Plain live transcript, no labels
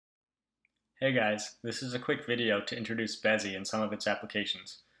Hey guys, this is a quick video to introduce Bezie and some of its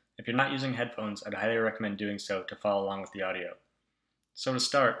applications. If you're not using headphones, I'd highly recommend doing so to follow along with the audio. So to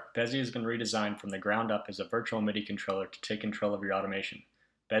start, Bezie has been redesigned from the ground up as a virtual MIDI controller to take control of your automation.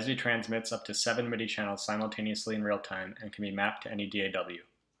 Bezie transmits up to 7 MIDI channels simultaneously in real time and can be mapped to any DAW.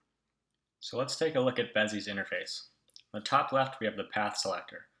 So let's take a look at Bezie's interface. On the top left we have the path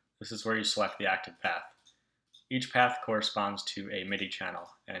selector. This is where you select the active path. Each path corresponds to a MIDI channel,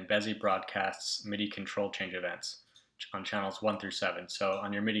 and Bezie broadcasts MIDI control change events on channels 1 through 7. So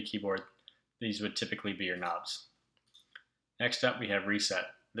on your MIDI keyboard, these would typically be your knobs. Next up, we have reset.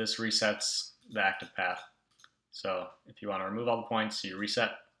 This resets the active path. So if you want to remove all the points, you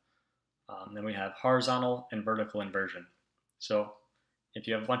reset. Then we have horizontal and vertical inversion. So if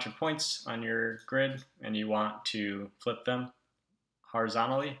you have a bunch of points on your grid and you want to flip them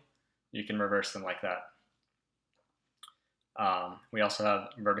horizontally, you can reverse them like that. We also have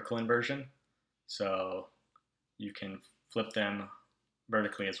vertical inversion, so you can flip them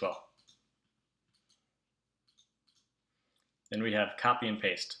vertically as well. Then we have copy and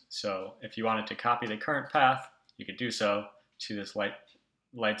paste. So if you wanted to copy the current path, you could do so. See this light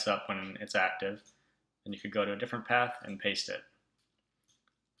lights up when it's active, and you could go to a different path and paste it.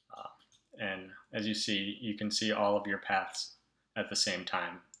 And as you see, you can see all of your paths at the same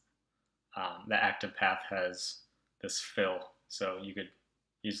time. The active path has this fill, so you could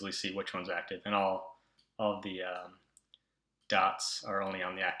easily see which one's active, and all of the dots are only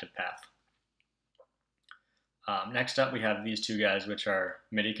on the active path. Next up, we have these two guys, which are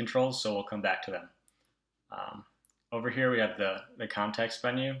MIDI controls, so we'll come back to them. Over here, we have the context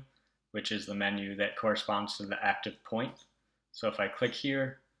menu, which is the menu that corresponds to the active point. So if I click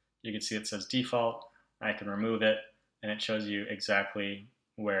here, you can see it says default. I can remove it, and it shows you exactly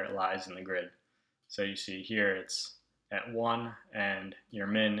where it lies in the grid. So you see here it's at 1, and your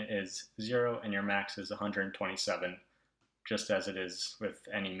min is 0, and your max is 127, just as it is with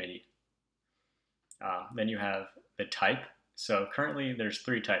any MIDI. Then you have the type. So currently there's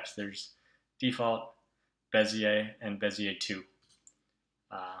 3 types. There's default, Bezier, and Bezier 2.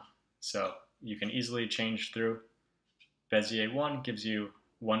 So you can easily change through. Bezier 1 gives you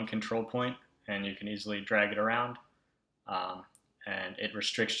 1 control point, and you can easily drag it around, and it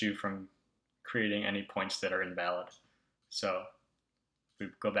restricts you from creating any points that are invalid. So we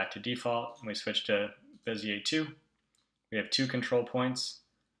go back to default and we switch to Bezier 2. We have 2 control points,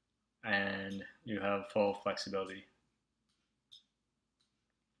 and you have full flexibility.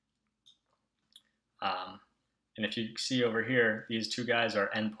 And if you see over here, these 2 guys are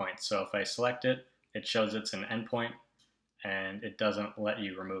endpoints. So if I select it, it shows it's an endpoint, and it doesn't let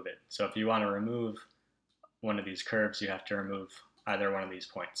you remove it. So if you want to remove one of these curves, you have to remove either one of these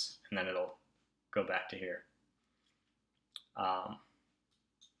points, and then it'll go back to here.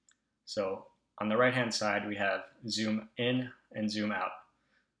 So on the right hand side, we have zoom in and zoom out.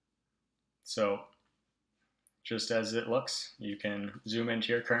 So just as it looks, you can zoom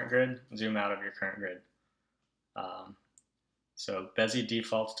into your current grid, zoom out of your current grid. So Bezie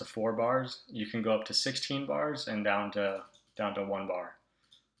defaults to 4 bars. You can go up to 16 bars and down to 1 bar.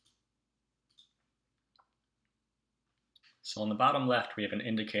 So on the bottom left, we have an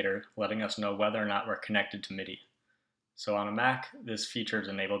indicator letting us know whether or not we're connected to MIDI. So on a Mac, this feature is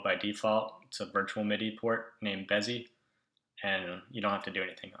enabled by default. It's a virtual MIDI port named Bezie, and you don't have to do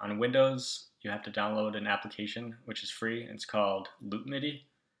anything. On Windows, you have to download an application, which is free. It's called Loop MIDI,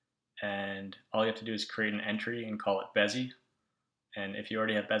 and all you have to do is create an entry and call it Bezie. And if you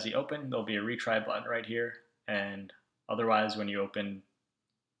already have Bezie open, there'll be a retry button right here, and otherwise, when you open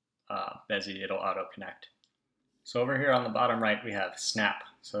Bezie, it'll auto-connect. So over here on the bottom right, we have snap.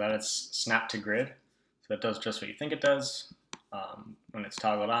 So that is snap to grid. So it does just what you think it does. When it's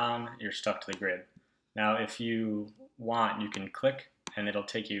toggled on, you're stuck to the grid. Now, if you want, you can click, and it'll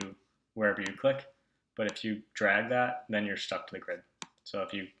take you wherever you click. But if you drag that, then you're stuck to the grid. So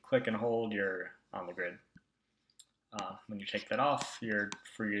if you click and hold, you're on the grid. When you take that off, you're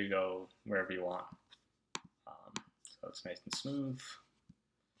free to go wherever you want. So it's nice and smooth.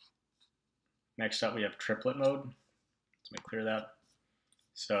 Next up, we have triplet mode. Let me clear that.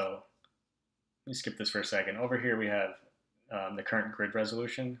 So let me skip this for a second. Over here, we have the current grid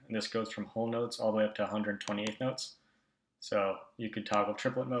resolution, and this goes from whole notes all the way up to 128 notes. So you could toggle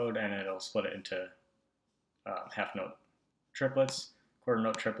triplet mode, and it'll split it into half note triplets, quarter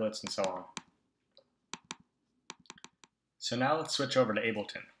note triplets, and so on. So now let's switch over to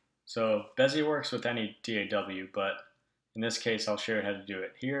Ableton. So Bezie works with any DAW, but in this case, I'll show you how to do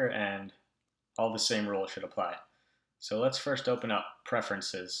it here, and all the same rules should apply. So let's first open up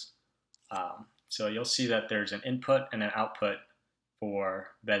Preferences. So you'll see that there's an input and an output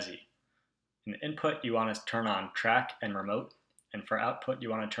for Bezie. In input, you want to turn on track and remote, and for output, you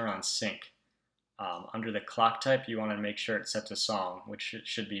want to turn on sync. Under the clock type, you want to make sure it's set to song, which it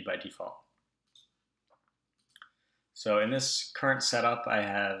should be by default. So in this current setup, I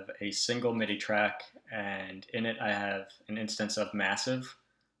have a single MIDI track, and in it I have an instance of Massive.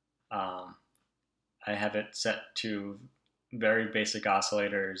 I have it set to very basic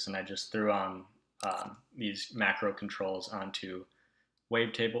oscillators, and I just threw on these macro controls onto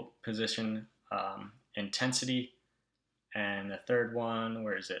wavetable position, intensity, and the third one,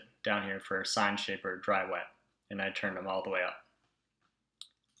 where is it? Down here for sine shaper, dry wet, and I turned them all the way up.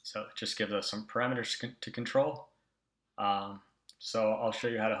 So it just gives us some parameters to control. So I'll show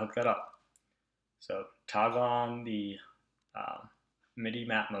you how to hook that up. So toggle on the MIDI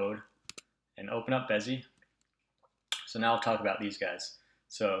map mode and open up Bezie. So now I'll talk about these guys.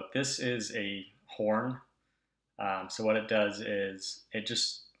 So this is a horn. So what it does is it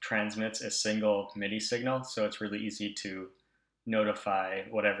just transmits a single MIDI signal, so it's really easy to notify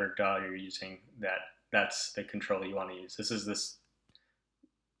whatever DAW you're using that that's the control you want to use. This is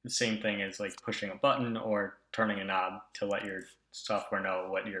the same thing as like pushing a button or turning a knob to let your software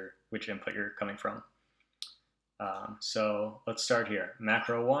know which input you're coming from. So let's start here.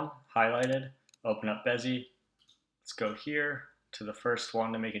 Macro 1, highlighted, open up Bezie. Let's go here to the first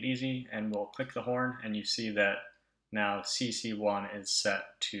one to make it easy, and we'll click the horn, and you see that now CC1 is set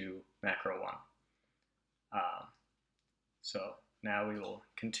to macro 1. So now we will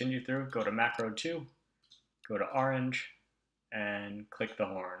continue through, go to macro 2, go to orange, and click the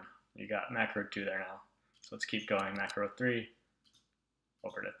horn. You got macro 2 there now. So let's keep going, macro 3,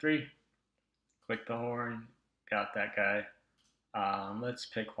 over to 3, click the horn, got that guy. Let's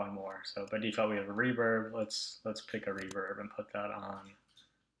pick one more. So by default we have a reverb. Let's pick a reverb and put that on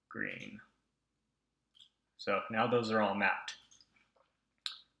green. So now those are all mapped.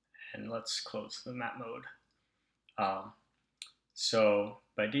 And let's close the map mode. So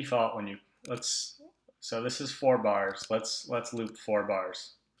by default, so this is 4 bars. Let's loop 4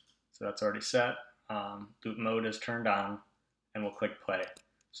 bars. So that's already set. Loop mode is turned on, and we'll click play.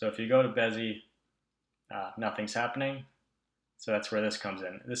 So if you go to Bezie, nothing's happening. So that's where this comes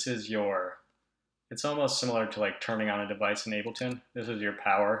in. This is it's almost similar to like turning on a device in Ableton. This is your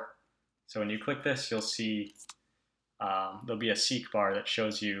power. So when you click this, you'll see there'll be a seek bar that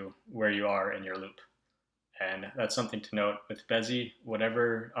shows you where you are in your loop. And that's something to note with Bezie.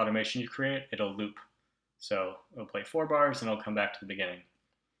 Whatever automation you create, it'll loop. So it'll play 4 bars and it'll come back to the beginning.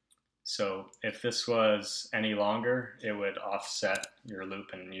 So if this was any longer, it would offset your loop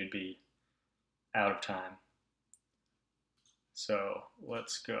and you'd be out of time. So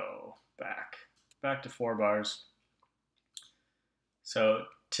let's go back to 4 bars. So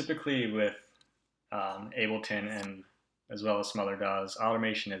typically with Ableton and as well as some other DAWs,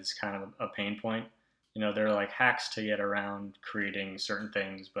 automation is kind of a pain point. You know, there are like hacks to get around creating certain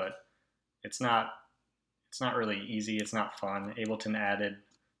things, but it's not really easy. It's not fun. Ableton added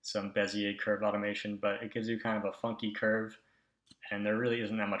some Bezier curve automation, but it gives you kind of a funky curve, and there really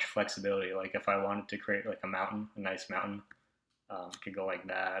isn't that much flexibility. Like if I wanted to create like a mountain, a nice mountain, could go like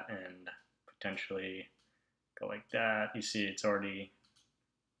that and potentially go like that. You see, it's already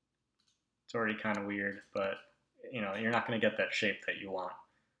kind of weird, but you know, you're not going to get that shape that you want.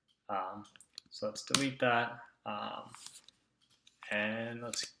 So let's delete that, and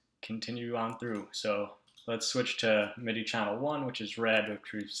let's continue on through. So let's switch to MIDI channel 1, which is red,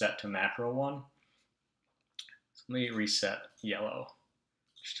 which we've set to macro 1. So let me reset yellow,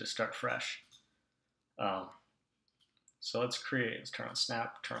 just to start fresh. So let's turn on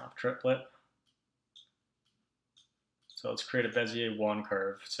snap, turn off triplet. So let's create a Bezier 1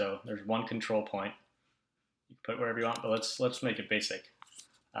 curve. So there's one control point. You can put wherever you want, but let's make it basic.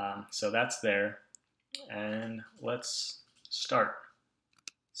 So that's there, and let's start.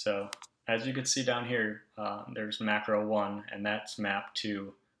 So as you can see down here, there's macro 1, and that's mapped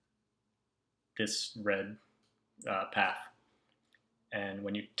to this red path. And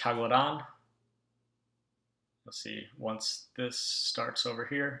when you toggle it on, you'll see once this starts over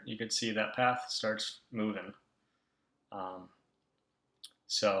here, you can see that path starts moving.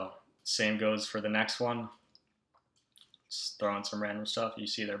 So same goes for the next one. Let's throw in some random stuff. You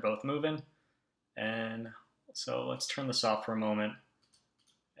see they're both moving. And so let's turn this off for a moment.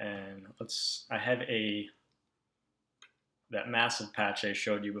 And I have that massive patch I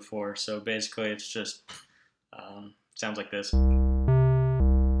showed you before. So basically it's just, sounds like this.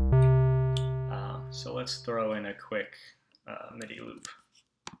 So let's throw in a quick MIDI loop,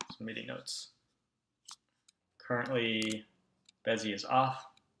 some MIDI notes. Currently, Bezie is off.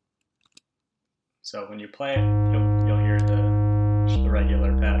 So when you play it, you'll hear the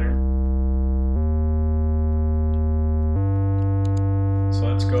regular pattern.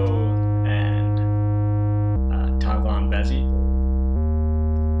 let's go and toggle on Bezie.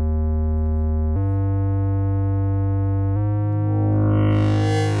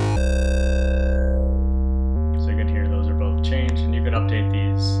 So you can hear those are both changed, and you could update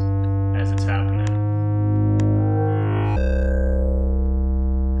these as it's happening.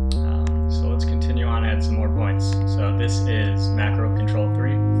 So let's continue on, add some more points. So this is macro control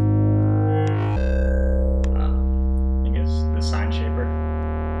 3. I guess the sign shaper.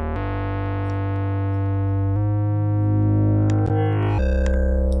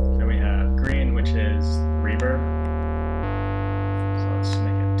 Then we have green, which is reverb. So let's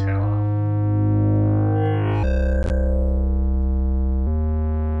make it tail off.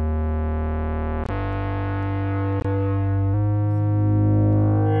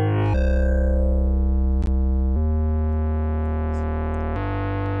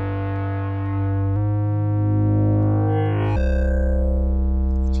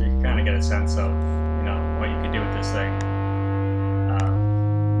 Get a sense of, you know, what you could do with this thing.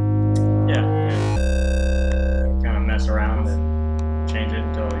 Kind of mess around and change it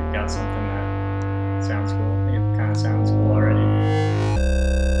until you've got something that sounds cool. I think it kind of sounds cool already.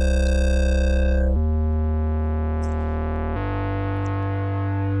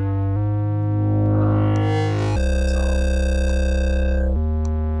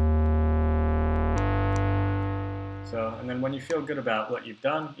 So, and then when you feel good about what you've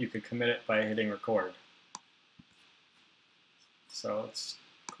done, you could commit it by hitting record. So let's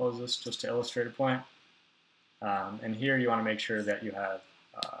close this just to illustrate a point. And here you want to make sure that you have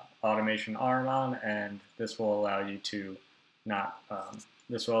automation arm on, and this will allow you to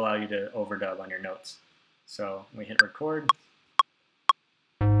this will allow you to overdub on your notes. So we hit record.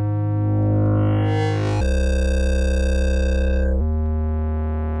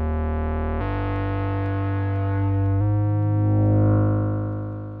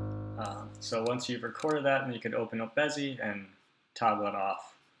 So once you've recorded that, then you could open up Bezie and toggle it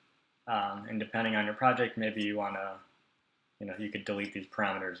off. And depending on your project, maybe you want to, you could delete these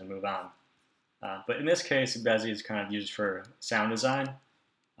parameters and move on. But in this case, Bezie is kind of used for sound design,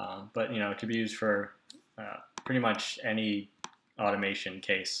 but it could be used for pretty much any automation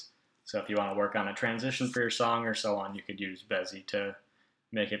case. So if you want to work on a transition for your song or so on, you could use Bezie to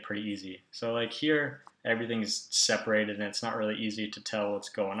make it pretty easy. So like here, everything's separated and it's not really easy to tell what's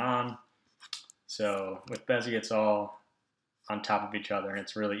going on. So with Bezie, it's all on top of each other, and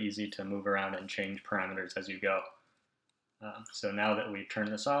it's really easy to move around and change parameters as you go. So now that we've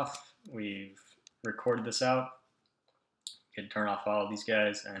turned this off, we've recorded this out, you can turn off all of these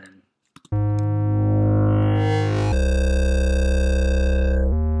guys and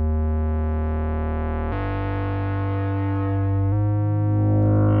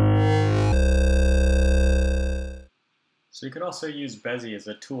so you could also use Bezie as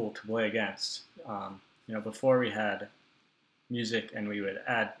a tool to play against. Before we had music and we would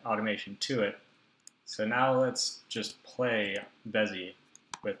add automation to it. So now let's just play Bezie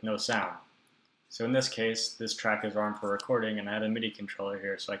with no sound. So in this case, this track is armed for recording, and I had a MIDI controller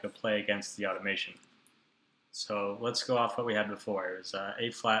here so I could play against the automation. So let's go off what we had before. It was A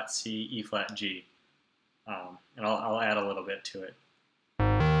flat, C, E flat, G. And I'll add a little bit to it.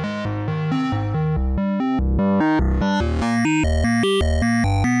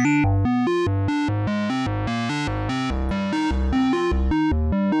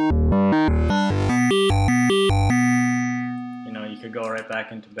 You could go right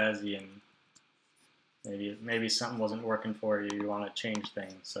back into Bezie, and maybe something wasn't working for you. You want to change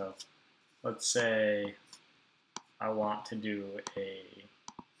things. So let's say I want to do a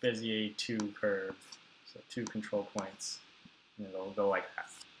Bezier 2 curve, so 2 control points, and it'll go like that.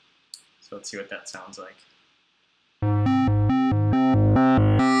 So let's see what that sounds like.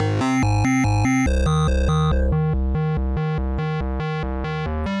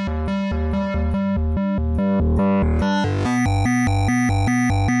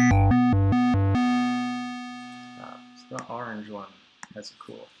 The orange one has a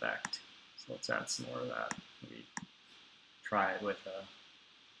cool effect, so let's add some more of that. Maybe try it with a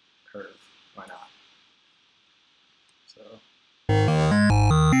curve, why not? So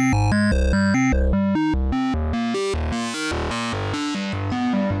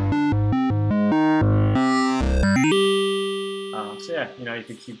yeah, you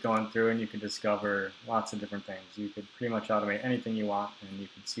could keep going through and you could discover lots of different things. You could pretty much automate anything you want, and you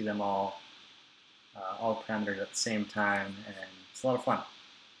can see them all parameters at the same time, and it's a lot of fun.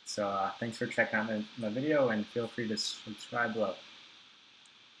 So thanks for checking out my video, and feel free to subscribe below.